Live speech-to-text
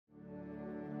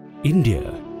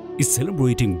India is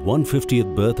celebrating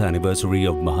 150th birth anniversary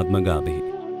of Mahatma Gandhi.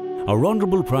 Our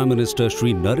Honorable Prime Minister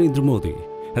Shri Narendra Modi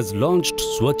has launched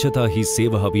Swachhata Hi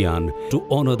Seva Abhiyan to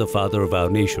honor the father of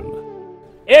our nation.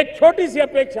 एक छोटी सी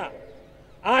अपेक्षा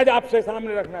आज आपसे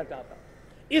सामने रखना चाहता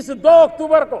हूं। इस 2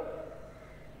 अक्टूबर को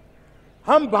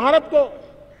हम भारत को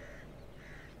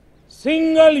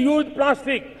सिंगल यूज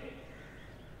प्लास्टिक,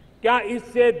 क्या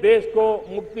इससे देश को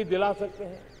मुक्ति दिला सकते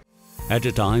हैं? At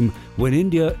a time when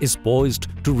India is poised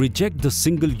to reject the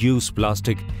single-use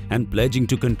plastic and pledging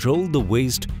to control the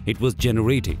waste it was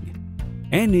generating,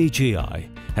 NHAI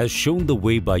has shown the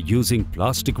way by using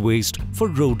plastic waste for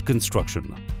road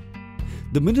construction.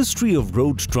 The Ministry of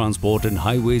Road Transport and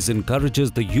Highways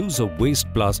encourages the use of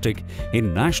waste plastic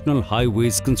in national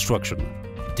highways construction.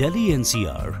 Delhi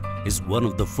NCR is one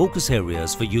of the focus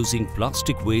areas for using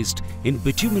plastic waste in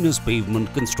bituminous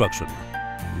pavement construction.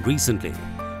 Recently,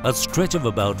 a stretch of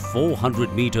about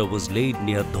 400 meters was laid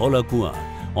near Dhaula Kuan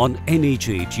on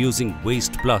NH8 using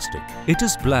waste plastic. It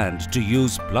is planned to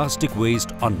use plastic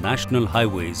waste on national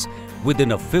highways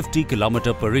within a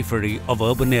 50-kilometer periphery of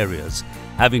urban areas,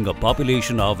 having a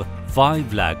population of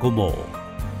 5 lakh or more.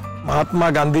 Mahatma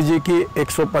Gandhi ji की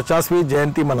 150वीं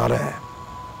जयंती मना रहे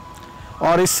हैं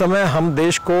और इस समय हम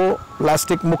देश को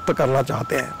प्लास्टिक मुक्त करना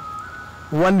चाहते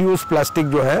हैं। वन यूज प्लास्टिक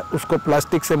जो है उसको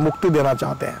प्लास्टिक से मुक्ति देना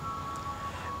चाहते हैं।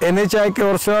 NHAI की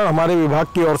ओर से, हमारे विभाग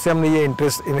की ओर से हमने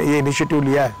ये इनिशिएटिव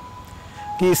लिया है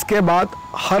कि इसके बाद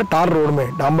हर टार रोड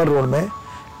में, डांबर रोड में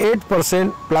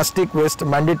 8% प्लास्टिक वेस्ट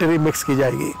मैंडेटरी मिक्स की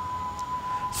जाएगी।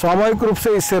 स्वाभाविक रूप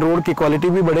से इससे रोड की क्वालिटी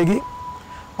भी बढ़ेगी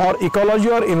और इकोलॉजी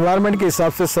और इन्वायरमेंट के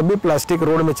हिसाब से सभी प्लास्टिक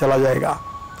रोड में चला जाएगा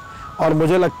और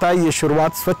मुझे लगता है ये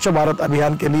शुरुआत स्वच्छ भारत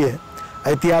अभियान के लिए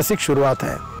ऐतिहासिक शुरुआत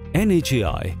है।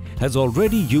 NHAI has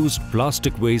already used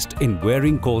plastic waste in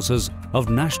wearing courses of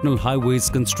national highways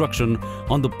construction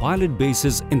on the pilot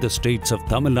basis in the states of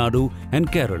Tamil Nadu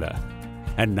and Kerala,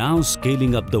 and now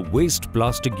scaling up the waste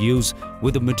plastic use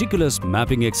with a meticulous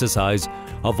mapping exercise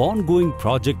of ongoing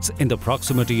projects in the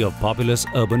proximity of populous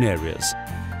urban areas.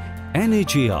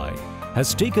 NHAI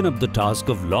has taken up the task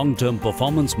of long-term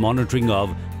performance monitoring of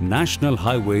national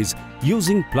highways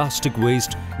using plastic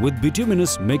waste with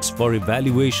bituminous mix for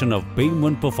evaluation of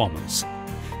pavement performance.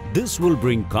 This will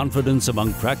bring confidence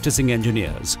among practicing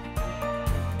engineers.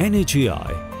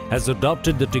 NHAI has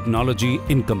adopted the technology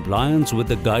in compliance with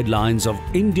the guidelines of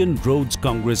Indian Roads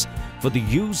Congress for the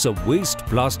use of waste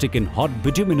plastic in hot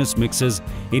bituminous mixes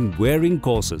in wearing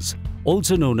courses,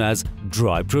 also known as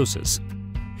dry process.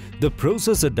 The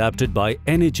process adapted by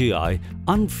NHAI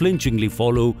unflinchingly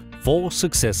follow 4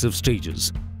 successive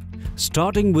stages,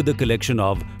 starting with the collection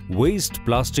of waste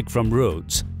plastic from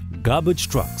roads, garbage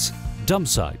trucks, dump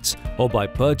sites or by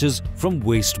purchase from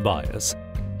waste buyers.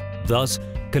 Thus,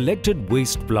 collected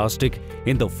waste plastic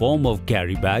in the form of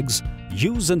carry bags,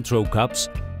 use and throw cups,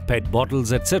 PET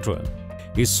bottles, etc.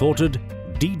 is sorted,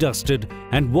 dedusted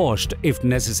and washed if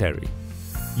necessary.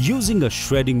 Using a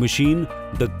shredding machine,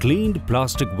 the cleaned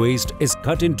plastic waste is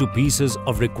cut into pieces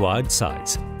of required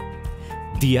size.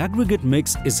 The aggregate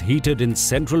mix is heated in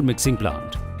central mixing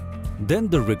plant. Then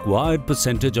the required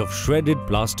percentage of shredded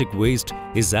plastic waste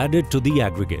is added to the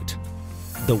aggregate.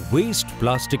 The waste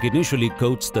plastic initially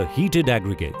coats the heated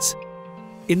aggregates.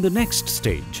 In the next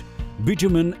stage,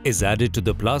 bitumen is added to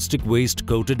the plastic waste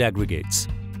coated aggregates.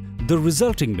 The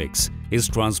resulting mix is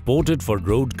transported for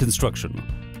road construction.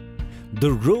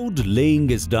 The road laying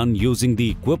is done using the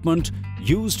equipment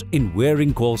used in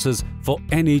wearing courses for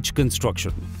NH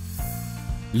construction.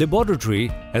 Laboratory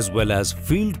as well as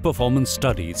field performance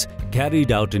studies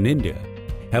carried out in India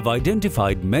have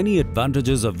identified many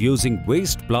advantages of using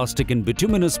waste plastic in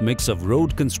bituminous mix of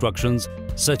road constructions,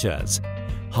 such as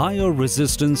higher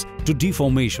resistance to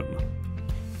deformation,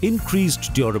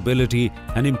 increased durability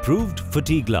and improved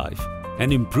fatigue life,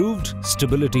 and improved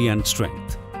stability and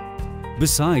strength.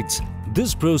 Besides,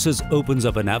 this process opens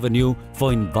up an avenue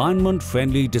for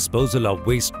environment-friendly disposal of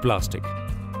waste plastic.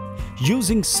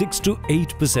 Using 6 to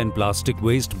 8% plastic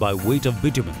waste by weight of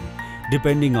bitumen,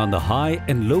 depending on the high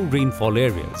and low rainfall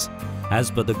areas,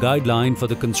 as per the guideline for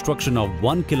the construction of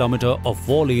 1 kilometer of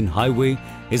 4-lane highway,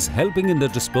 is helping in the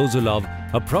disposal of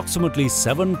approximately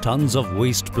 7 tons of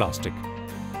waste plastic.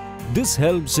 This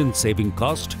helps in saving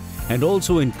cost and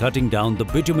also in cutting down the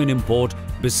bitumen import,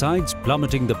 besides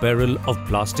plummeting the peril of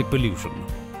plastic pollution.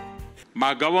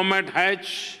 My government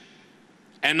has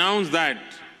announced that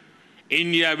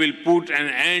India will put an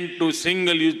end to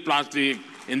single-use plastic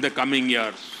in the coming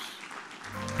years.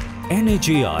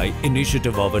 NHAI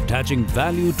initiative of attaching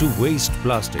value to waste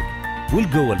plastic will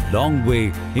go a long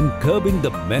way in curbing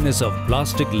the menace of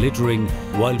plastic littering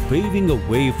while paving a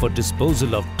way for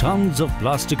disposal of tons of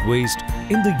plastic waste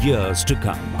in the years to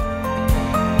come.